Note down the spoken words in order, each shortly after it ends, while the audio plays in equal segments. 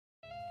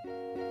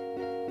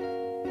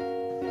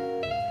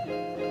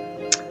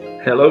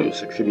Hello, you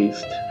sexy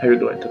beast. How you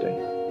doing today?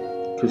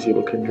 Because you're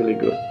looking really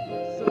good.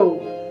 So,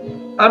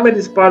 I'm at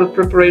this part of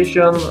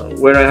preparation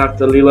where I have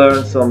to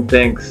relearn some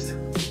things,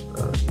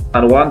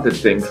 unwanted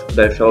things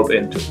that I felt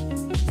into.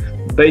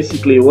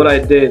 Basically, what I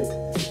did,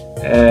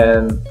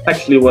 and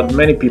actually what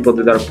many people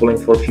that are pulling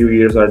for a few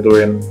years are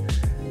doing,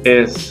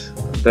 is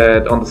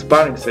that on the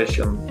sparring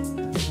session,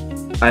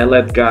 I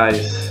let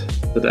guys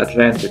to the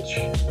advantage.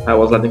 I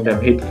was letting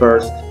them hit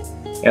first,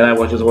 and I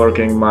was just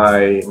working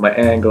my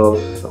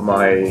angles,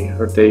 my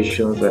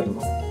rotations, and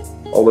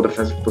all the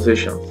defensive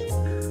positions.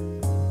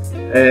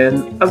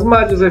 And as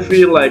much as I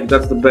feel like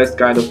that's the best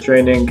kind of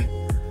training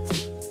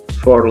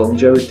for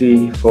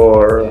longevity,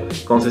 for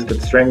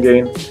consistent strength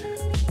gain,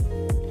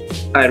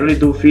 I really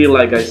do feel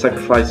like I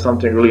sacrificed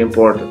something really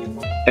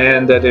important,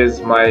 and that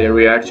is my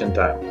reaction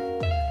time.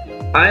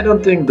 I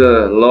don't think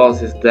the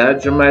loss is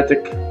that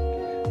dramatic,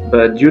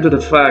 but due to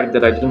the fact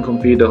that I didn't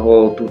compete the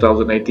whole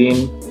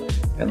 2018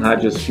 and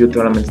had just a few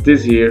tournaments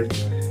this year,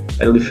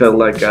 I really felt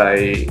like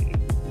I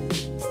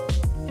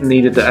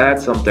needed to add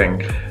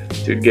something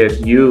to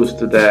get used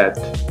to that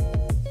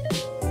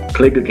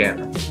click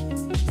again.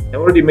 I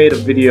already made a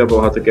video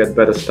about how to get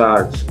better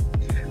starts.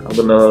 I'm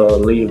gonna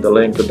leave the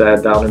link to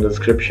that down in the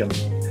description.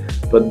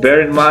 But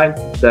bear in mind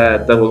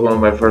that that was one of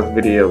my first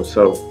videos,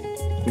 so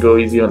go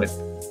easy on it.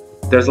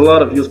 There's a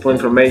lot of useful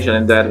information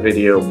in that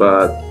video,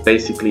 but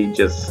basically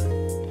just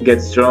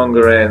get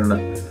stronger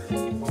and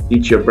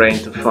teach your brain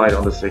to fight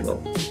on the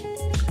signal.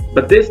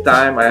 But this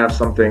time I have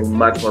something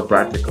much more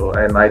practical,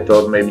 and I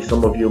thought maybe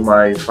some of you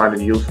might find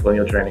it useful in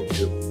your training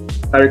too.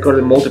 I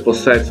recorded multiple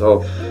sets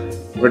of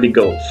ready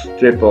goals,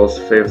 triples,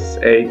 fifths,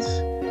 eights,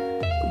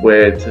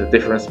 with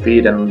different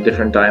speed and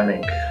different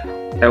timing.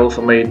 I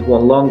also made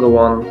one longer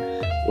one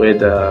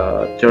with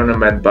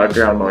tournament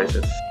background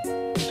noises,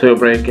 so your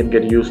brain can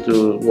get used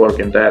to work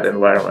in that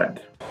environment.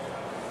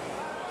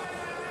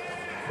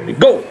 Ready,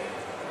 go!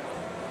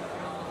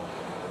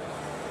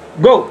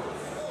 Go!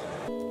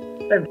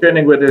 I'm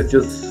training with this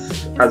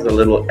just as a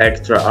little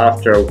extra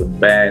after with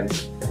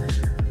bands,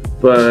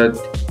 but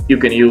you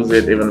can use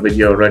it even with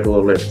your regular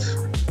lifts.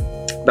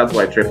 That's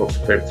why triples,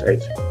 fifths,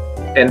 eights,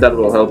 and that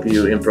will help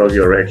you improve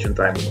your reaction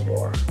time even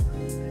more.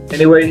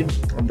 Anyway,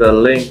 the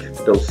link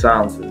to those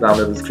sounds is down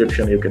in the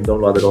description. You can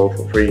download it all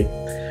for free.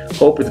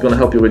 Hope it's gonna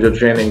help you with your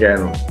training,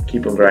 and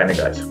keep on grinding,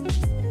 guys.